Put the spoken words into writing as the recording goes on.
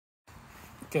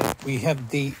Okay, we have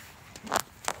the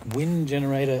wind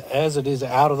generator as it is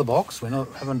out of the box.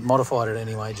 Haven't modified it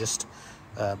anyway, just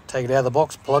take it out of the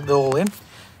box, plug it all in.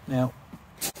 Now,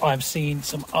 I've seen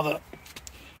some other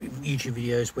YouTube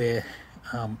videos where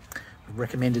we've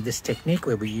recommended this technique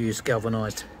where we use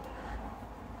galvanized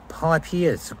pipe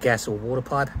here. It's a gas or water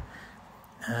pipe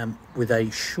with a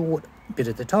short bit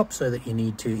at the top, so that if you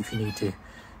need to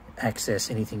access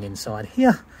anything inside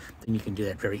here, then you can do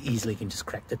that very easily. You can just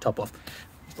crack the top off.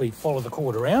 If we follow the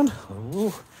cord around,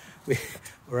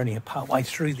 we're only part way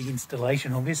through the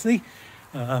installation, obviously.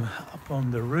 Up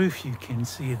on the roof, you can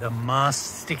see the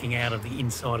mast sticking out of the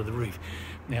inside of the roof.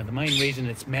 Now, the main reason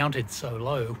it's mounted so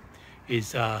low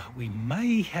is we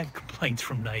may have complaints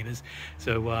from neighbours,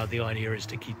 so the idea is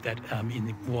to keep that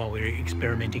while we're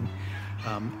experimenting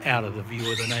out of the view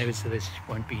of the neighbours, so there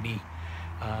won't be any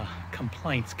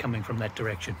complaints coming from that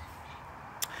direction.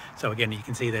 So again, you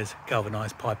can see there's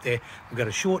galvanized pipe there. We've got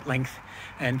a short length,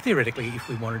 and theoretically, if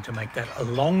we wanted to make that a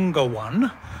longer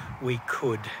one, we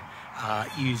could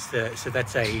use so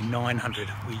that's a 900.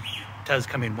 It does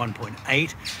come in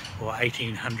 1.8 or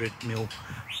 1800 mil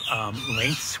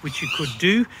lengths, which you could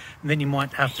do. And then you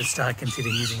might have to start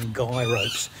considering using guy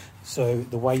ropes. So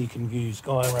the way you can use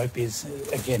guy rope is,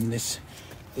 again, this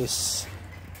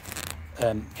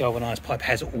galvanized pipe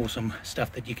has awesome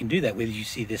stuff that you can do that with. You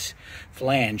see this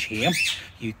flange here,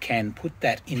 you can put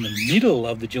that in the middle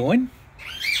of the joint,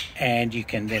 and you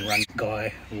can then run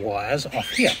guy wires off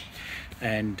here.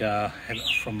 And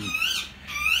from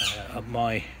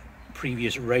my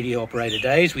previous radio operator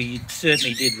days, we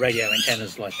certainly did radio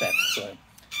antennas like that. So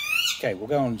okay, we'll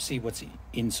go and see what's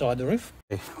inside the roof.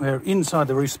 We're inside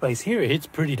the roof space here. It's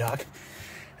pretty dark,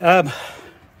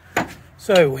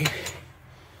 so we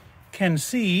can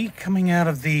see coming out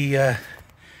of the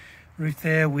roof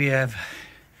there, we have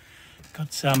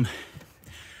got some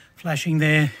flashing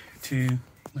there to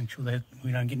make sure that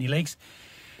we don't get any leaks.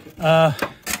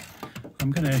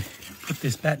 I'm going to put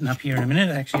this batten up here in a minute.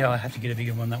 Actually, I'll have to get a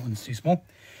bigger one. That one's too small,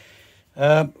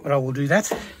 but I will do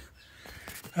that.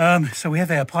 So we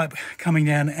have our pipe coming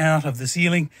down out of the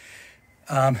ceiling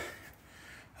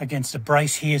against a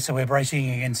brace here, so we're bracing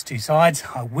against two sides.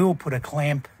 I will put a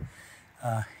clamp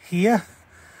here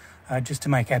just to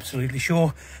make absolutely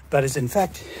sure, but as in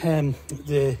fact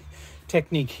the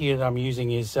technique here that I'm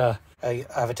using is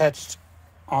I've attached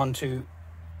onto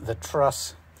the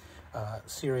truss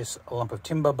serious lump of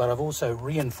timber, but I've also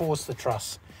reinforced the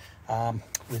truss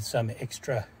with an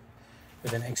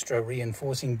extra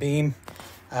reinforcing beam.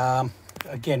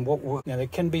 Again, now there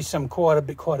can be quite a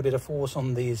bit of force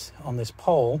on this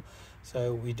pole,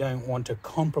 so we don't want to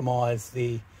compromise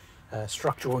the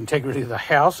structural integrity of the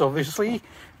house, obviously,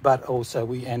 but also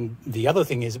the other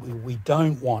thing is we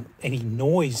don't want any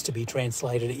noise to be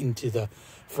translated into the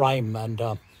frame, and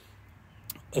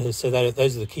so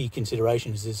those are the key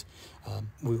considerations. Is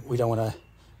we don't want to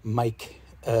make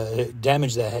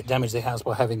damage the house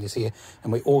by having this here,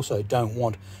 and we also don't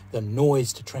want the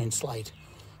noise to translate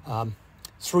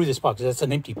through this pipe, because that's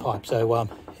an empty pipe. So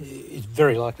it's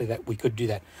very likely that we could do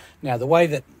that. Now, the way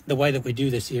that we do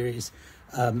this here is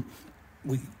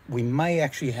we may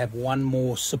actually have one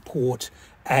more support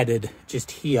added just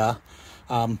here,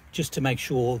 just to make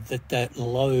sure that that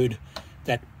load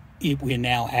that we're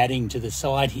now adding to the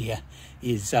side here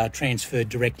is transferred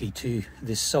directly to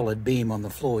this solid beam on the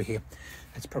floor here.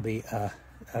 That's probably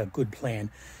a good plan.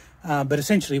 But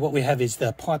essentially what we have is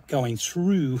the pipe going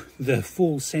through the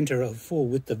full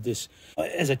width of this.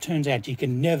 As it turns out, you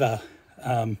can never,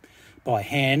 by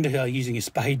hand, using a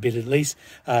spade bit at least,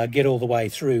 get all the way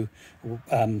through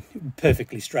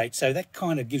perfectly straight. So that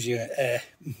kind of gives you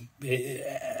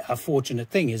a fortunate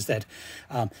thing, is that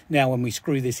now when we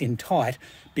screw this in tight,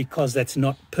 because that's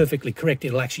not perfectly correct,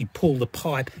 it'll actually pull the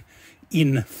pipe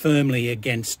in firmly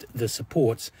against the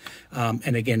supports.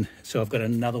 And again, so I've got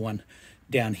another one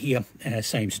down here,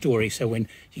 same story. So when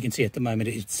you can see at the moment,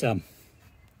 it's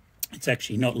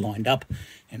actually not lined up,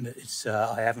 and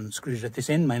I haven't screwed it at this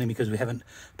end, mainly because we haven't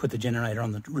put the generator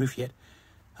on the roof yet.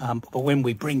 But when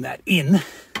we bring that in,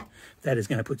 that is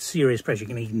going to put serious pressure. You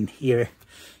can even hear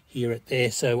it there.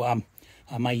 So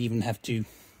I may even have to,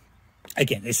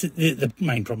 again, the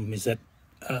main problem is that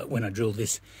when I drill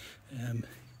this,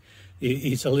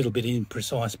 it's a little bit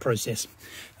imprecise process.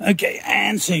 Okay,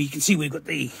 and so you can see we've got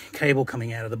the cable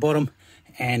coming out of the bottom,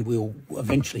 and we'll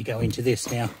eventually go into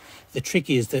this. Now, the trick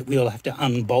is that we'll have to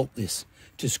unbolt this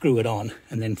to screw it on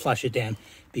and then flush it down,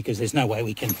 because there's no way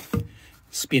we can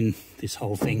spin this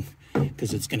whole thing,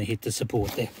 because it's going to hit the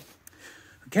support there.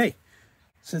 Okay,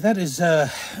 so that is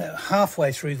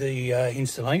halfway through the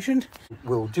installation.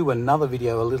 We'll do another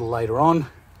video a little later on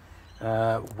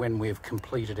when we've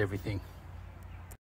completed everything.